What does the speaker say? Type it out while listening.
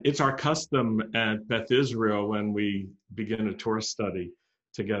It's our custom at Beth Israel when we begin a Torah study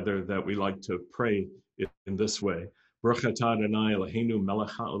together that we like to pray in this way. Baruch atah Adonai Eloheinu melech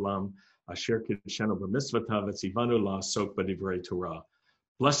haolam asher kiddushenu b'mitzvotav v'tzivanu la'asok b'divrei Torah.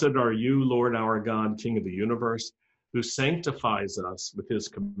 Blessed are you, Lord our God, King of the universe, who sanctifies us with his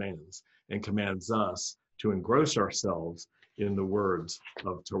commands and commands us to engross ourselves in the words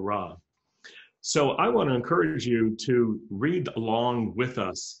of Torah. So I want to encourage you to read along with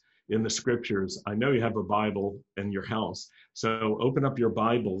us in the scriptures. I know you have a Bible in your house, so open up your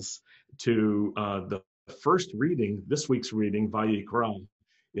Bibles to the first reading, this week's reading, Vayikra,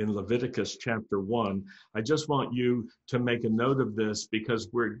 in Leviticus chapter 1. I just want you to make a note of this because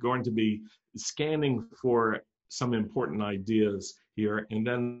we're going to be scanning for some important ideas here, and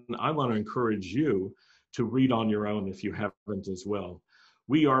then I want to encourage you to read on your own if you haven't as well.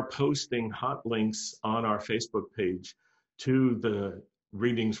 We are posting hot links on our Facebook page to the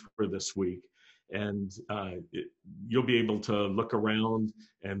readings for this week, and you'll be able to look around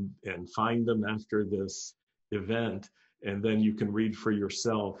and find them after this event, and then you can read for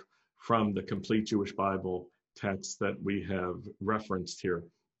yourself from the Complete Jewish Bible text that we have referenced here.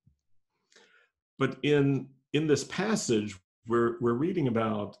 But in this passage, we're reading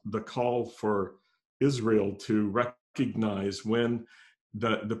about the call for Israel to recognize when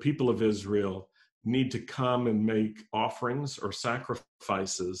the people of Israel need to come and make offerings or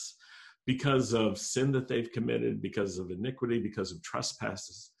sacrifices because of sin that they've committed, because of iniquity, because of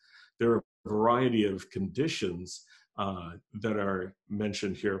trespasses. There are a variety of conditions that are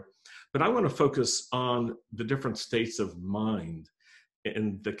mentioned here. But I want to focus on the different states of mind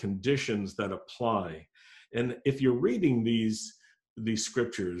and the conditions that apply. And if you're reading these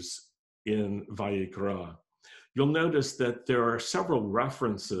scriptures in Vayikra, you'll notice that there are several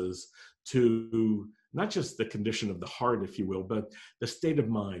references to not just the condition of the heart, if you will, but the state of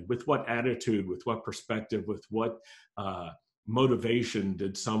mind. With what attitude, with what perspective, with what motivation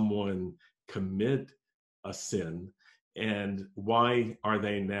did someone commit a sin, and why are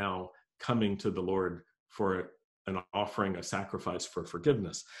they now coming to the Lord for an offering, a sacrifice for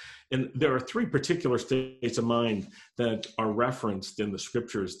forgiveness? And there are three particular states of mind that are referenced in the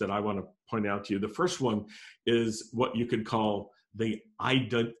scriptures that I want to point out to you. The first one is what you could call the I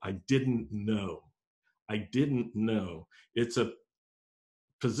didn't know. I didn't know. It's a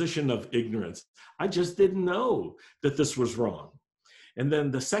position of ignorance. I just didn't know that this was wrong. And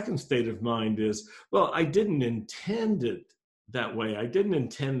then the second state of mind is, well, I didn't intend it that way. I didn't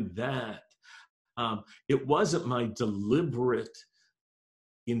intend that. It wasn't my deliberate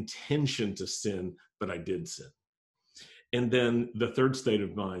intention to sin, but I did sin. And then the third state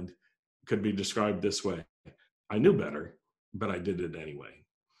of mind could be described this way. I knew better, but I did it anyway.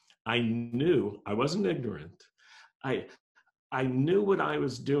 I knew, I wasn't ignorant. I knew what I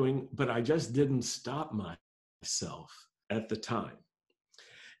was doing, but I just didn't stop myself at the time.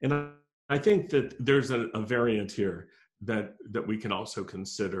 And I think that there's a variant here that we can also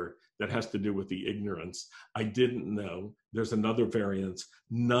consider that has to do with the ignorance. I didn't know. There's another variance.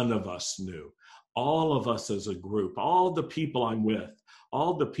 None of us knew. All of us as a group, all the people I'm with,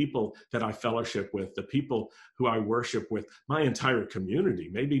 all the people that I fellowship with, the people who I worship with, my entire community,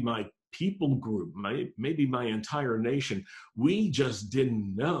 maybe my people group, maybe my entire nation, we just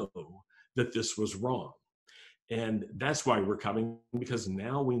didn't know that this was wrong. And that's why we're coming, because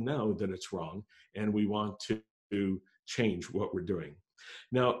now we know that it's wrong and we want to change what we're doing.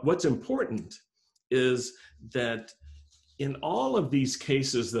 Now, what's important is that in all of these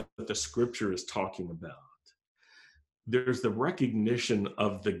cases that the scripture is talking about, there's the recognition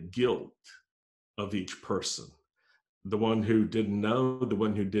of the guilt of each person. The one who didn't know, the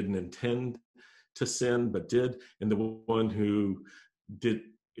one who didn't intend to sin but did, and the one who did,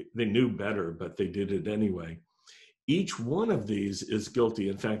 they knew better, but they did it anyway. Each one of these is guilty.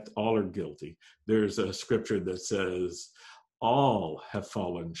 In fact, all are guilty. There's a scripture that says, all have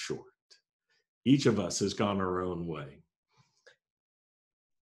fallen short. Each of us has gone our own way.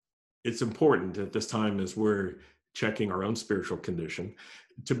 It's important at this time, as we're checking our own spiritual condition,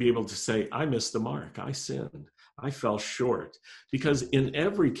 to be able to say, I missed the mark, I sinned, I fell short. Because in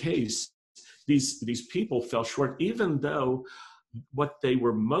every case, these people fell short, even though what they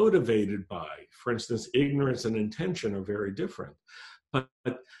were motivated by, for instance, ignorance and intention, are very different. But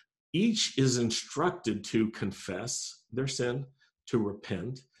each is instructed to confess their sin, to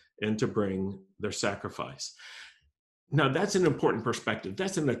repent, and to bring their sacrifice. Now, that's an important perspective.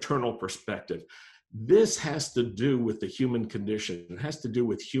 That's an eternal perspective. This has to do with the human condition. It has to do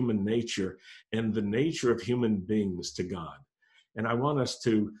with human nature and the nature of human beings to God. And I want us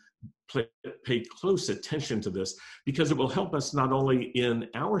to pay close attention to this, because it will help us not only in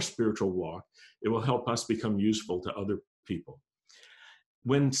our spiritual walk, it will help us become useful to other people.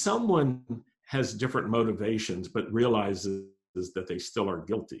 When someone has different motivations but realizes that they still are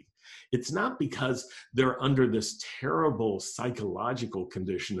guilty, it's not because they're under this terrible psychological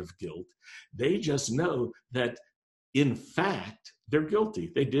condition of guilt. They just know that, in fact, they're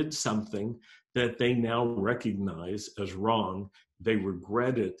guilty. They did something that they now recognize as wrong. They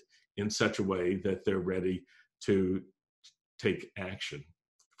regret it in such a way that they're ready to take action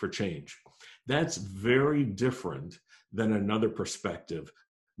for change. That's very different than another perspective,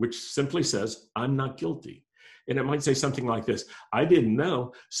 which simply says, I'm not guilty. And it might say something like this: I didn't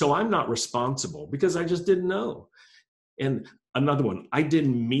know, so I'm not responsible because I just didn't know. And another one: I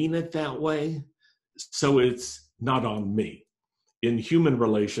didn't mean it that way, so it's not on me. In human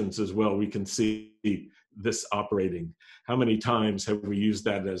relations as well, we can see this operating. How many times have we used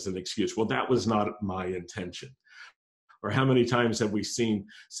that as an excuse? Well, that was not my intention. Or how many times have we seen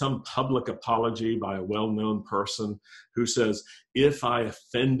some public apology by a well-known person who says, if I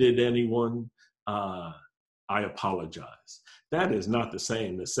offended anyone, I apologize. That is not the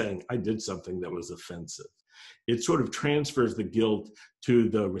same as saying I did something that was offensive. It sort of transfers the guilt to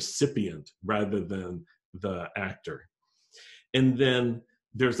the recipient rather than the actor. And then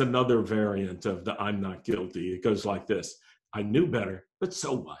there's another variant of the I'm not guilty. It goes like this: I knew better, but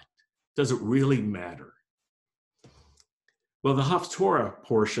so what? Does it really matter? Well, the Haftorah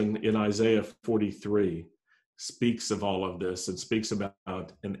portion in Isaiah 43 speaks of all of this and speaks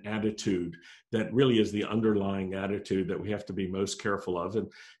about an attitude that really is the underlying attitude that we have to be most careful of.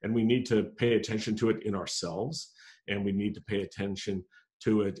 And we need to pay attention to it in ourselves, and we need to pay attention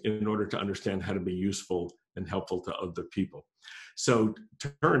to it in order to understand how to be useful and helpful to other people. So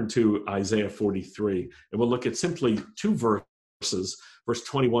turn to Isaiah 43, and we'll look at simply two verses, verse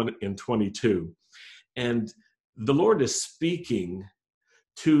 21 and 22. And the Lord is speaking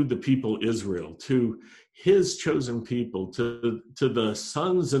to the people Israel, to his chosen people, to the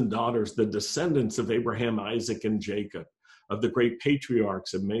sons and daughters, the descendants of Abraham, Isaac, and Jacob, of the great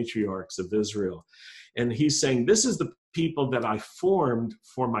patriarchs and matriarchs of Israel. And he's saying, this is the people that I formed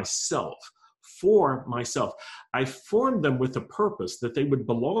for myself. I formed them with a purpose that they would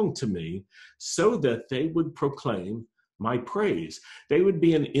belong to me so that they would proclaim my praise. They would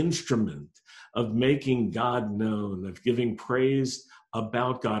be an instrument of making God known, of giving praise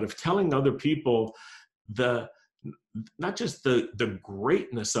about God, of telling other people not just the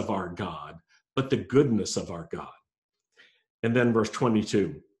greatness of our God, but the goodness of our God. And then verse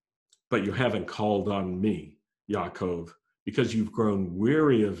 22, but you haven't called on me, Yaakov, because you've grown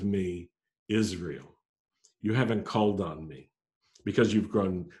weary of me, Israel. You haven't called on me because you've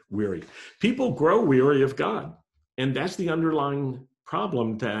grown weary. People grow weary of God. And that's the underlying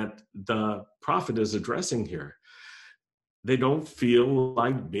problem that the prophet is addressing here. They don't feel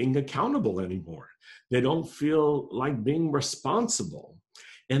like being accountable anymore. They don't feel like being responsible.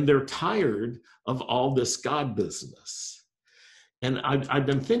 And they're tired of all this God business. And I've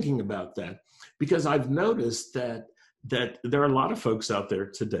been thinking about that because I've noticed that there are a lot of folks out there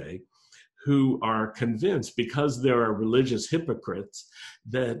today who are convinced, because there are religious hypocrites,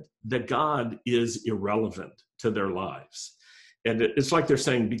 that God is irrelevant to their lives. And it's like they're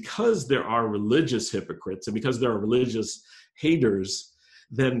saying, because there are religious hypocrites and because there are religious haters,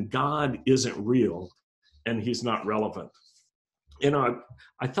 then God isn't real and he's not relevant. And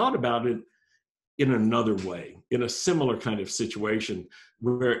I thought about it in another way, in a similar kind of situation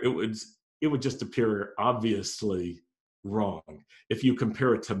where it would just appear obviously wrong if you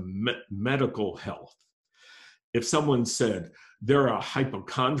compare it to medical health. If someone said there are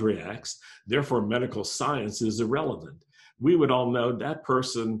hypochondriacs, therefore medical science is irrelevant, we would all know that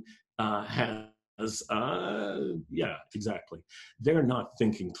person yeah, exactly. They're not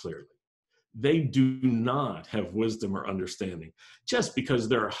thinking clearly. They do not have wisdom or understanding. Just because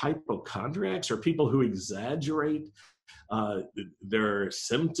there are hypochondriacs or people who exaggerate their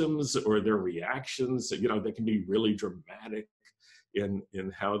symptoms or their reactions, they can be really dramatic in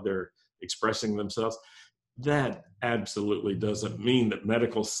how they're expressing themselves. That absolutely doesn't mean that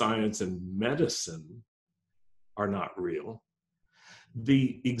medical science and medicine are not real.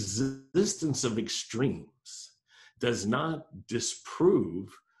 The existence of extremes does not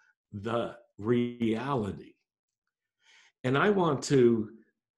disprove the reality. And I want to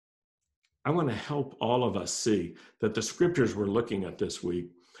help all of us see that the scriptures we're looking at this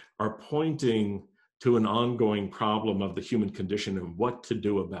week are pointing to an ongoing problem of the human condition and what to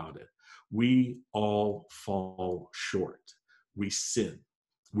do about it. We all fall short. We sin.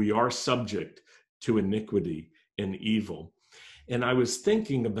 We are subject to iniquity and evil. And I was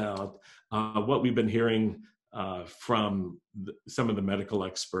thinking about what we've been hearing from some of the medical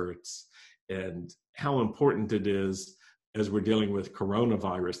experts and how important it is as we're dealing with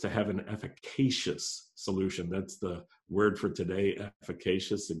coronavirus to have an efficacious solution. That's the word for today,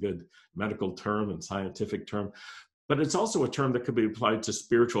 efficacious, a good medical term and scientific term. But it's also a term that could be applied to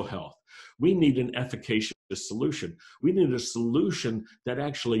spiritual health. We need an efficacious solution. We need a solution that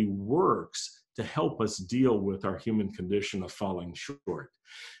actually works to help us deal with our human condition of falling short.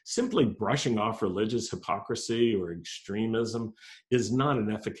 Simply brushing off religious hypocrisy or extremism is not an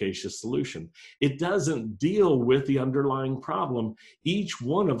efficacious solution. It doesn't deal with the underlying problem. Each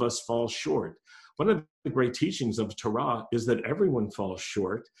one of us falls short. One of the great teachings of Torah is that everyone falls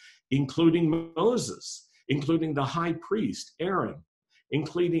short, including Moses, including the high priest, Aaron,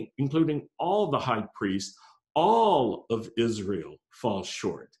 including all the high priests. All of Israel falls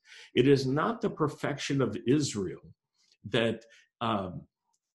short. It is not the perfection of Israel that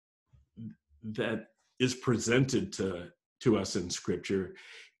that is presented to us in Scripture.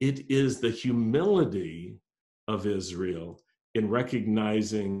 It is the humility of Israel in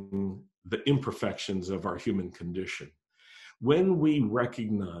recognizing the imperfections of our human condition. When we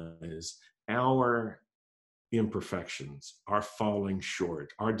recognize our imperfections, our falling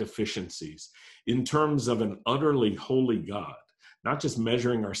short, our deficiencies, in terms of an utterly holy God, not just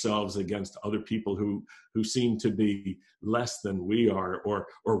measuring ourselves against other people who seem to be less than we are or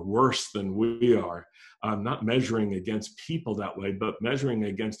worse than we are, not measuring against people that way, but measuring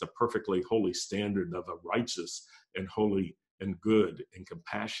against a perfectly holy standard of a righteous and holy and good and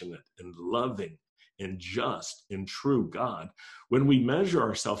compassionate and loving and just and true God. When we measure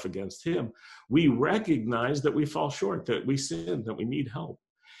ourselves against him, we recognize that we fall short, that we sin, that we need help.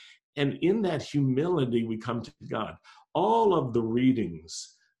 And in that humility, we come to God. All of the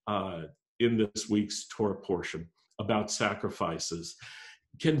readings in this week's Torah portion about sacrifices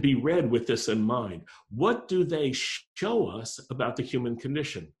can be read with this in mind. What do they show us about the human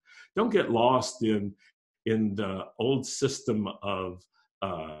condition? Don't get lost in the old system of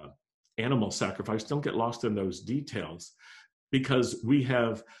animal sacrifice. Don't get lost in those details, because we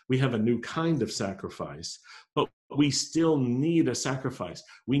have a new kind of sacrifice, but we still need a sacrifice.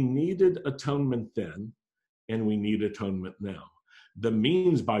 We needed atonement then, and we need atonement now. The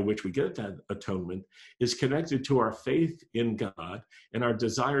means by which we get that atonement is connected to our faith in God and our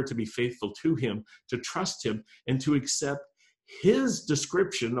desire to be faithful to him, to trust him, and to accept his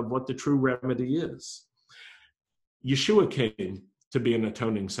description of what the true remedy is. Yeshua came to be an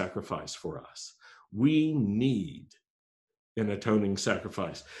atoning sacrifice for us. We need an atoning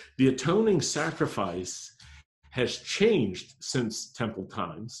sacrifice. The atoning sacrifice has changed since temple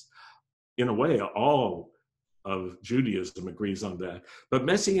times. In a way, all of Judaism agrees on that. But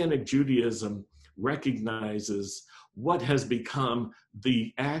Messianic Judaism recognizes what has become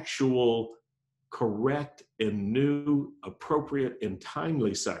the actual correct and new, appropriate and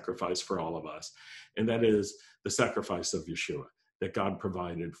timely sacrifice for all of us. And that is the sacrifice of Yeshua that God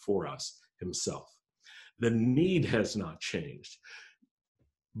provided for us himself. The need has not changed,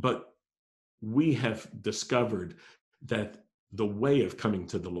 but we have discovered that the way of coming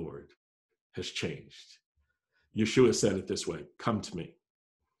to the Lord has changed. Yeshua said it this way: come to me,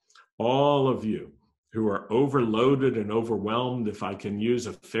 all of you who are overloaded and overwhelmed, if I can use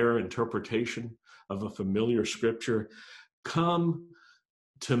a fair interpretation of a familiar scripture. Come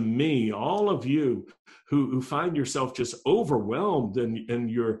to me, all of you who find yourself just overwhelmed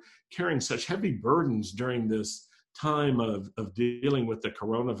and you're carrying such heavy burdens during this time of dealing with the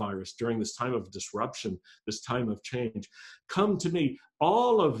coronavirus, during this time of disruption, this time of change. Come to me,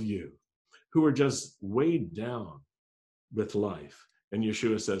 all of you who are just weighed down with life. And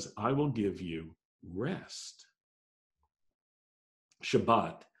Yeshua says, I will give you rest.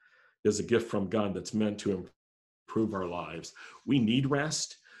 Shabbat is a gift from God that's meant to improve our lives. We need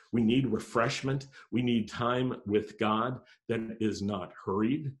rest. We need refreshment. We need time with God that is not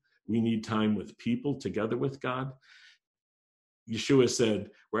hurried. We need time with people together with God. Yeshua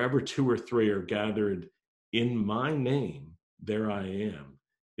said, wherever 2 or 3 are gathered in my name, there I am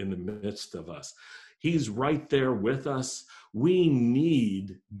in the midst of us. He's right there with us. We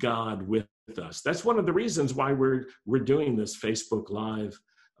need God with us. That's one of the reasons why we're doing this Facebook Live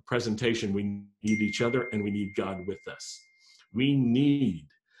presentation. We need each other and we need God with us. We need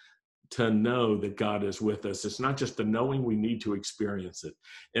to know that God is with us. It's not just the knowing, we need to experience it.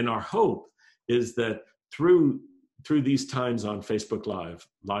 And our hope is that through these times on Facebook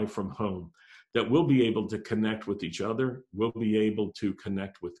Live from home, that we'll be able to connect with each other, we'll be able to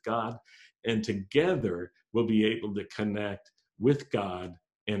connect with God, and together we'll be able to connect with God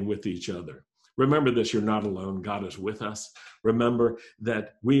and with each other. Remember this, you're not alone. God is with us. Remember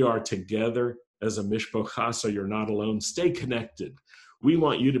that we are together as a mishpocha, so you're not alone. Stay connected. We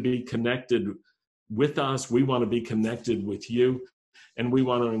want you to be connected with us. We want to be connected with you. And we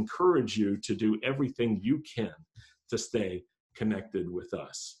want to encourage you to do everything you can to stay connected with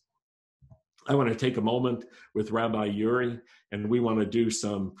us. I want to take a moment with Rabbi Yuri, and we want to do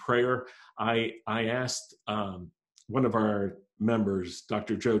some prayer. I asked one of our members,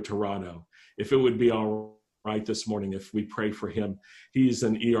 Dr. Joe Torado, if it would be all right this morning if we pray for him. He's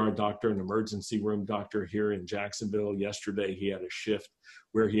an ER doctor, an emergency room doctor here in Jacksonville. Yesterday, he had a shift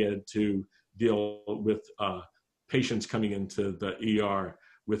where he had to deal with patients coming into the ER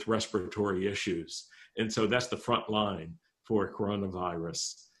with respiratory issues. And so that's the front line for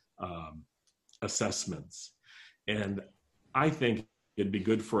coronavirus assessments. And I think it'd be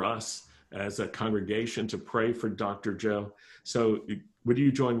good for us as a congregation to pray for Dr. Joe. So would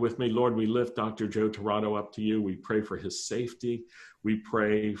you join with me? Lord, we lift Dr. Joe Torado up to you. We pray for his safety. We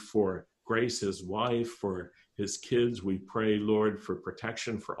pray for Grace, his wife, for his kids. We pray, Lord, for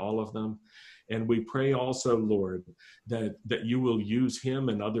protection for all of them. And we pray also, Lord, that you will use him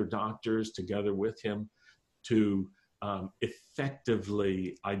and other doctors together with him to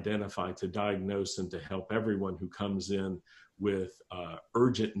effectively identify, to diagnose, and to help everyone who comes in with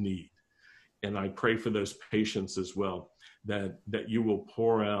urgent need. And I pray for those patients as well, that you will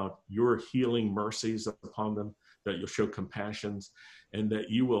pour out your healing mercies upon them, that you'll show compassions, and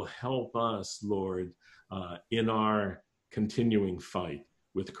that you will help us, Lord, in our continuing fight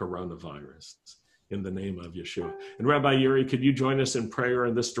with coronavirus, in the name of Yeshua. And Rabbi Yuri, could you join us in prayer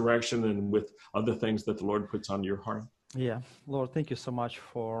in this direction and with other things that the Lord puts on your heart? Yeah, Lord, thank you so much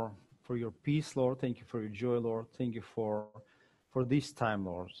for your peace, Lord. Thank you for your joy, Lord. Thank you for this time,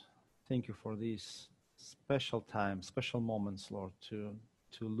 Lord. Thank you for these special times, special moments, Lord, to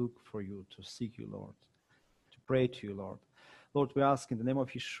look for you, to seek you, Lord, to pray to you, Lord. Lord, we ask in the name of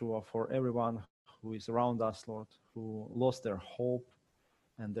Yeshua for everyone who is around us, Lord, who lost their hope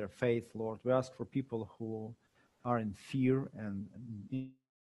and their faith, Lord. We ask for people who are in fear and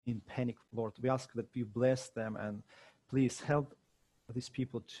in panic, Lord. We ask that you bless them and please help these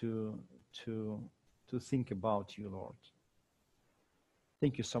people to think about you, Lord.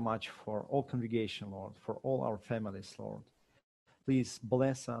 Thank you so much for all congregation, Lord, for all our families, Lord. Please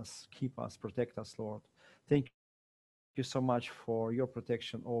bless us, keep us, protect us, Lord. Thank you so much for your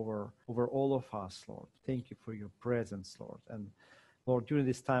protection over all of us, Lord. Thank you for your presence, Lord. And Lord, during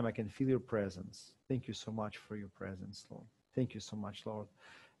this time, I can feel your presence. Thank you so much for your presence, Lord. Thank you so much, Lord.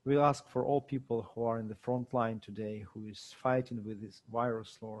 We ask for all people who are in the front line today, who is fighting with this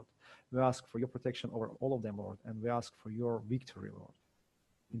virus, Lord. We ask for your protection over all of them, Lord. And we ask for your victory, Lord.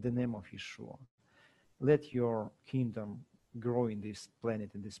 In the name of Yeshua, let your kingdom grow in this planet,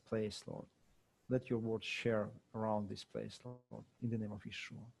 in this place, Lord. Let your word share around this place, Lord, in the name of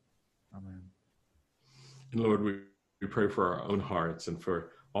Yeshua. Amen. And Lord, we pray for our own hearts and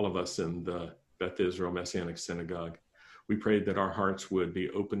for all of us in the Beth Israel Messianic Synagogue. We pray that our hearts would be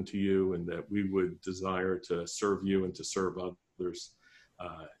open to you and that we would desire to serve you and to serve others.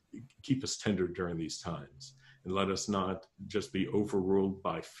 Keep us tender during these times. And let us not just be overruled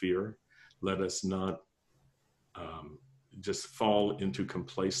by fear. Let us not just fall into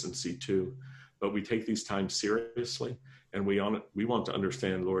complacency too. But we take these times seriously, and we want to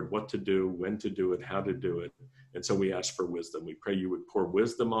understand, Lord, what to do, when to do it, how to do it. And so we ask for wisdom. We pray you would pour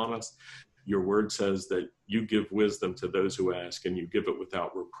wisdom on us. Your word says that you give wisdom to those who ask, and you give it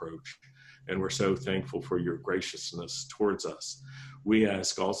without reproach. And we're so thankful for your graciousness towards us. We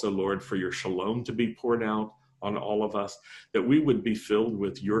ask also, Lord, for your shalom to be poured out on all of us, that we would be filled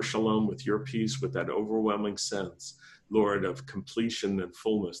with your shalom, with your peace, with that overwhelming sense, Lord, of completion and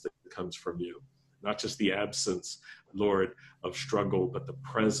fullness that comes from you. Not just the absence, Lord, of struggle, but the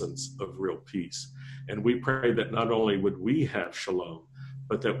presence of real peace. And we pray that not only would we have shalom,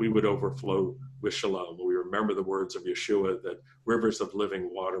 but that we would overflow with shalom. We remember the words of Yeshua that rivers of living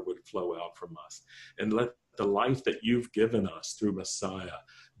water would flow out from us. And let the life that you've given us through Messiah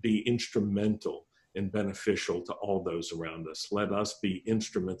be instrumental and beneficial to all those around us. Let us be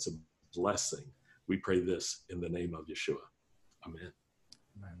instruments of blessing. We pray this in the name of Yeshua. Amen.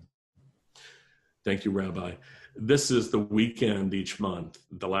 Amen. Thank you, Rabbi. This is the weekend each month,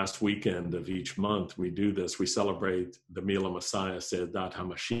 the last weekend of each month we do this. We celebrate the meal of Messiah, Seudat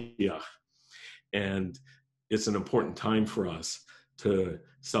HaMashiach. And it's an important time for us to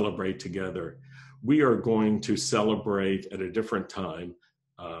celebrate together. We are going to celebrate at a different time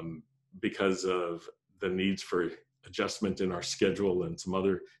because of the needs for adjustment in our schedule and some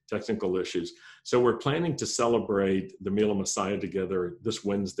other technical issues. So we're planning to celebrate the Meal of Messiah together this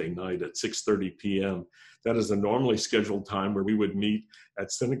Wednesday night at 6:30 p.m. That is a normally scheduled time where we would meet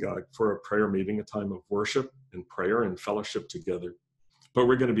at synagogue for a prayer meeting, a time of worship and prayer and fellowship together. But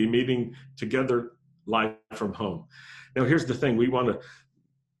we're going to be meeting together live from home. Now, here's the thing. We want to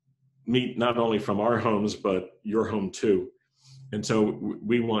meet not only from our homes, but your home too. And so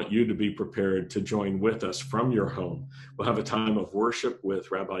we want you to be prepared to join with us from your home. We'll have a time of worship with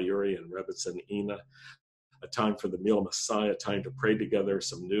Rabbi Yuri and Rebbetzin Ina, a time for the Meal of Messiah, a time to pray together,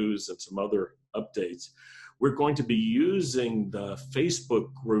 some news and some other updates. We're going to be using the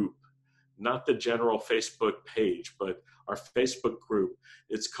Facebook group, not the general Facebook page, but our Facebook group.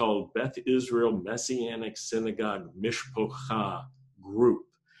 It's called Beth Israel Messianic Synagogue Mishpocha Group.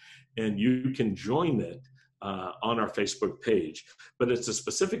 And you can join it on our Facebook page. But it's a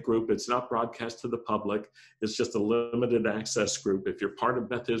specific group. It's not broadcast to the public. It's just a limited access group. If you're part of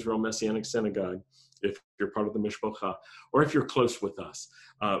Beth Israel Messianic Synagogue, if you're part of the Mishpocha, or if you're close with us,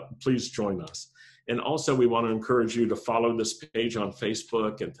 please join us. And also, we want to encourage you to follow this page on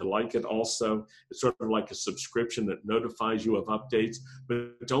Facebook and to like it also. It's sort of like a subscription that notifies you of updates.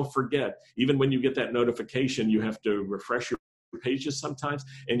 But don't forget, even when you get that notification, you have to refresh your pages sometimes,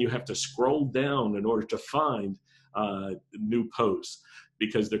 and you have to scroll down in order to find new posts,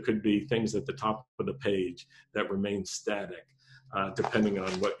 because there could be things at the top of the page that remain static, depending on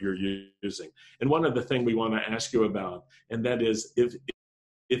what you're using. And one other thing we want to ask you about, and that is,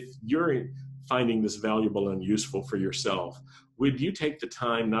 if you're finding this valuable and useful for yourself, would you take the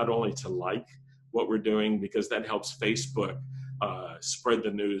time not only to like what we're doing, because that helps Facebook spread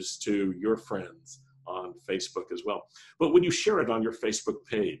the news to your friends on Facebook as well, but would you share it on your Facebook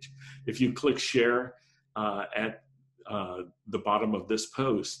page? If you click share at the bottom of this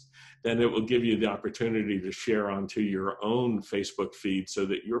post, then it will give you the opportunity to share onto your own Facebook feed, so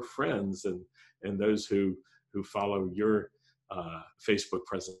that your friends and those who follow your Facebook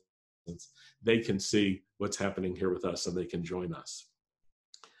presence, they can see what's happening here with us and they can join us.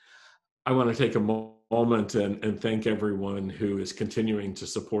 I want to take a moment and thank everyone who is continuing to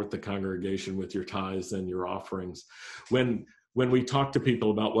support the congregation with your tithes and your offerings. When we talk to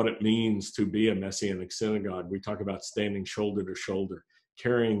people about what it means to be a Messianic synagogue, we talk about standing shoulder to shoulder,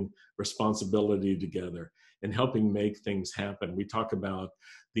 carrying responsibility together, and helping make things happen. We talk about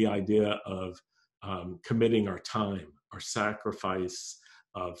the idea of committing our time, our sacrifice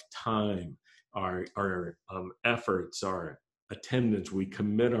of time, our efforts, our attendance. We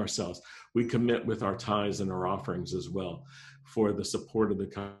commit ourselves. We commit with our tithes and our offerings as well for the support of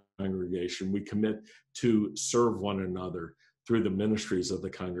the congregation. We commit to serve one another through the ministries of the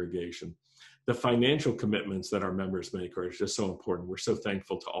congregation. The financial commitments that our members make are just so important. We're so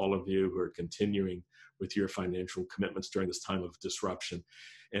thankful to all of you who are continuing with your financial commitments during this time of disruption,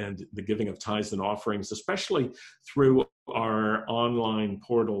 and the giving of tithes and offerings, especially through our online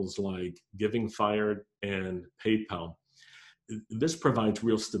portals like Giving Fire and PayPal. This provides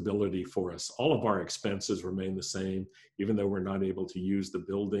real stability for us. All of our expenses remain the same, even though we're not able to use the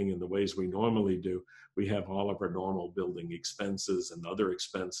building in the ways we normally do. We have all of our normal building expenses and other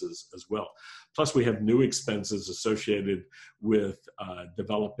expenses as well. Plus, we have new expenses associated with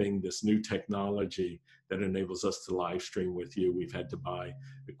developing this new technology that enables us to live stream with you. We've had to buy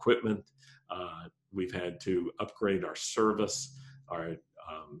equipment. We've had to upgrade our service, our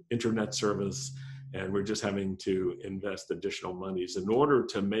internet service, and we're just having to invest additional monies in order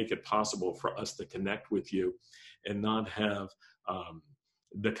to make it possible for us to connect with you and not have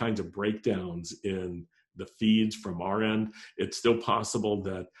the kinds of breakdowns in the feeds from our end. It's still possible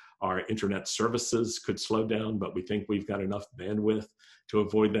that our internet services could slow down, but we think we've got enough bandwidth to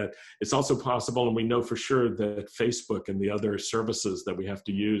avoid that. It's also possible, and we know for sure, that Facebook and the other services that we have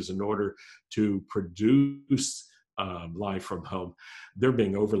to use in order to produce live from home, they're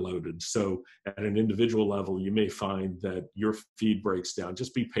being overloaded. So at an individual level, you may find that your feed breaks down.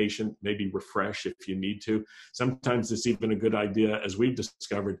 Just be patient, maybe refresh if you need to. Sometimes it's even a good idea, as we've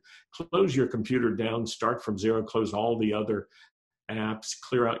discovered, close your computer down, start from zero, close all the other apps,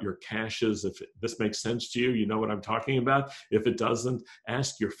 clear out your caches. If this makes sense to you, you know what I'm talking about. If it doesn't,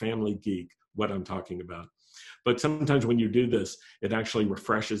 ask your family geek what I'm talking about. But sometimes when you do this, it actually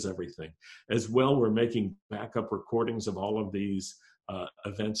refreshes everything. As well, we're making backup recordings of all of these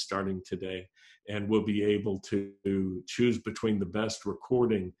events starting today, and we'll be able to choose between the best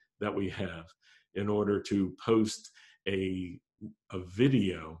recording that we have in order to post a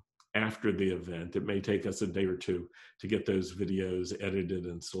video after the event. It may take us a day or two to get those videos edited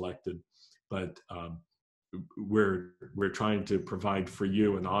and selected, but we're trying to provide for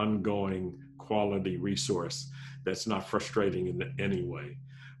you an ongoing quality resource that's not frustrating in any way.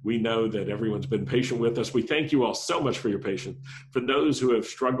 We know that everyone's been patient with us. We thank you all so much for your patience. For those who have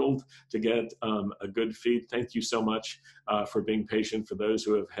struggled to get a good feed, thank you so much for being patient. For those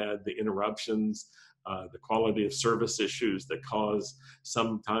who have had the interruptions, the quality of service issues that cause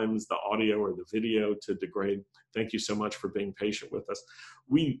sometimes the audio or the video to degrade, thank you so much for being patient with us.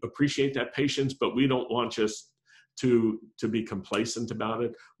 We appreciate that patience, but we don't want just to be complacent about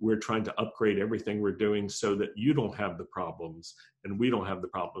it. We're trying to upgrade everything we're doing so that you don't have the problems and we don't have the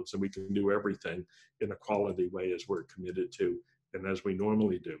problems, and we can do everything in a quality way as we're committed to and as we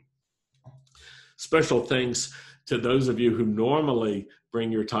normally do. Special thanks to those of you who normally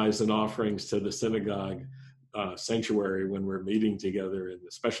bring your tithes and offerings to the synagogue sanctuary when we're meeting together, and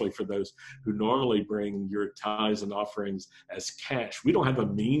especially for those who normally bring your tithes and offerings as cash. We don't have a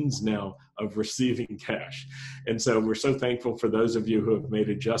means now of receiving cash. And so we're so thankful for those of you who have made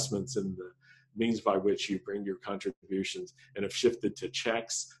adjustments in the means by which you bring your contributions and have shifted to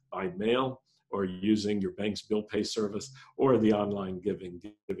checks by mail, or using your bank's bill pay service, or the online giving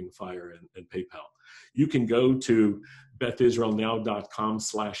Fire and PayPal. You can go to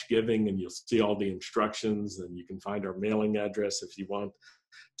bethisraelnow.com/giving, and you'll see all the instructions, and you can find our mailing address if you want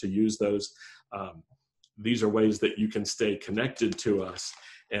to use those. These are ways that you can stay connected to us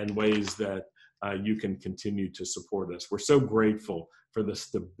and ways that you can continue to support us. We're so grateful for the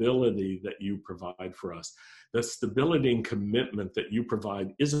stability that you provide for us. The stability and commitment that you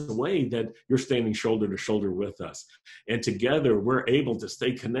provide is a way that you're standing shoulder to shoulder with us. And together we're able to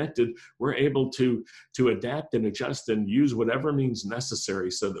stay connected. We're able to adapt and adjust and use whatever means necessary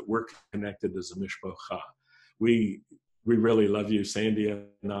so that we're connected as a mishpacha. We really love you, Sandy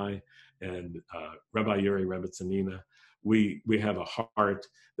and I, and Rabbi Yuri, Rabbi Tzanina. We have a heart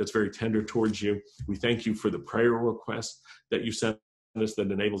that's very tender towards you. We thank you for the prayer request that you sent us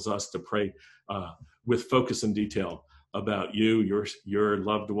that enables us to pray with focus and detail about you, your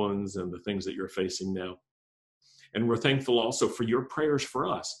loved ones, and the things that you're facing now. And we're thankful also for your prayers for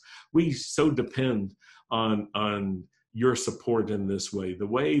us. We so depend on your support in this way. The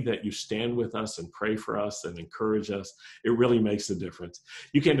way that you stand with us and pray for us and encourage us, it really makes a difference.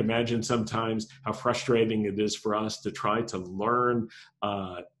 You can't imagine sometimes how frustrating it is for us to try to learn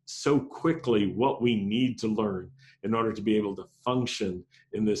so quickly what we need to learn in order to be able to function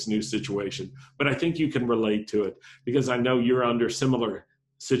in this new situation. But I think you can relate to it because I know you're under similar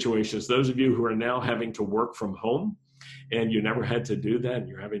situations. Those of you who are now having to work from home and you never had to do that, and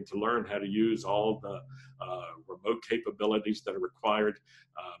you're having to learn how to use all the remote capabilities that are required,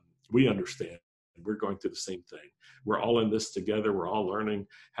 we understand. We're going through the same thing. We're all in this together. We're all learning.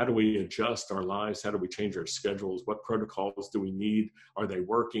 How do we adjust our lives? How do we change our schedules? What protocols do we need? Are they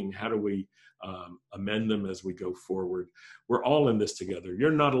working? How do we amend them as we go forward? We're all in this together. You're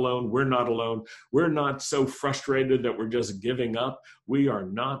not alone. We're not alone. We're not so frustrated that we're just giving up. We are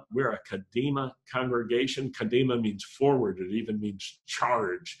not. We're a Kadima congregation. Kadima means forward. It even means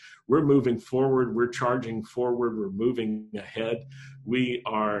charge. We're moving forward. We're charging forward. We're moving ahead. We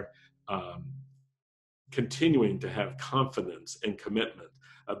are continuing to have confidence and commitment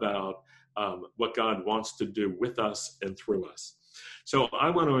about what God wants to do with us and through us. So I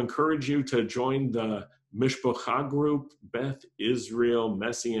want to encourage you to join the Mishpacha group, Beth Israel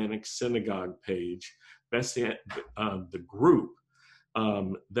Messianic Synagogue page. The group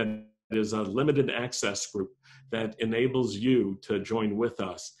that is a limited access group that enables you to join with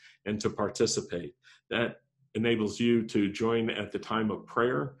us and to participate. That enables you to join at the time of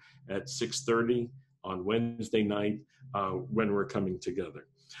prayer at 6:30 on Wednesday night when we're coming together.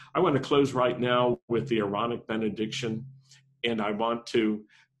 I want to close right now with the Aaronic benediction, and I want to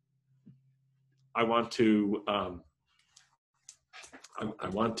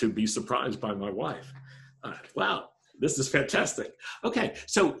be surprised by my wife. Wow, this is fantastic. Okay,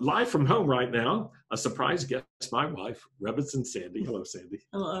 so live from home right now, a surprise guest, my wife, Rebbetzin Sandy. Hello, Sandy.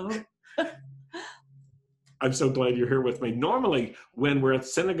 Hello. I'm so glad you're here with me. Normally, when we're at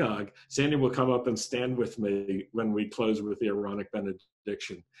synagogue, Sandy will come up and stand with me when we close with the Aaronic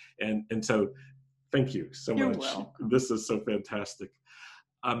benediction. And so thank you so You're much. welcome. This is so fantastic.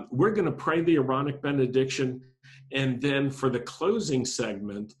 We're going to pray the Aaronic benediction. And then for the closing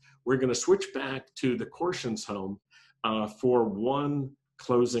segment, we're going to switch back to the Korshens home for one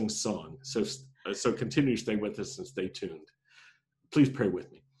closing song. So continue to stay with us and stay tuned. Please pray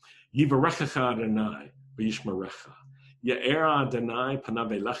with me. Yivarechecha Adonai. V'yishmerecha. Ye'era Adonai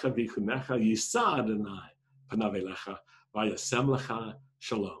panav elecha v'yichunecha. Yisa Adonai panav elecha v'yasem lecha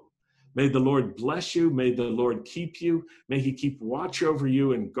shalom. May the Lord bless you. May the Lord keep you. May he keep watch over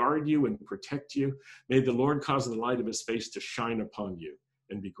you and guard you and protect you. May the Lord cause the light of his face to shine upon you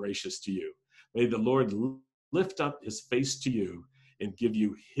and be gracious to you. May the Lord lift up his face to you and give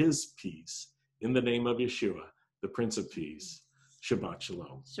you his peace. In the name of Yeshua, the Prince of Peace. Shabbat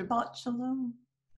Shalom. Shabbat Shalom.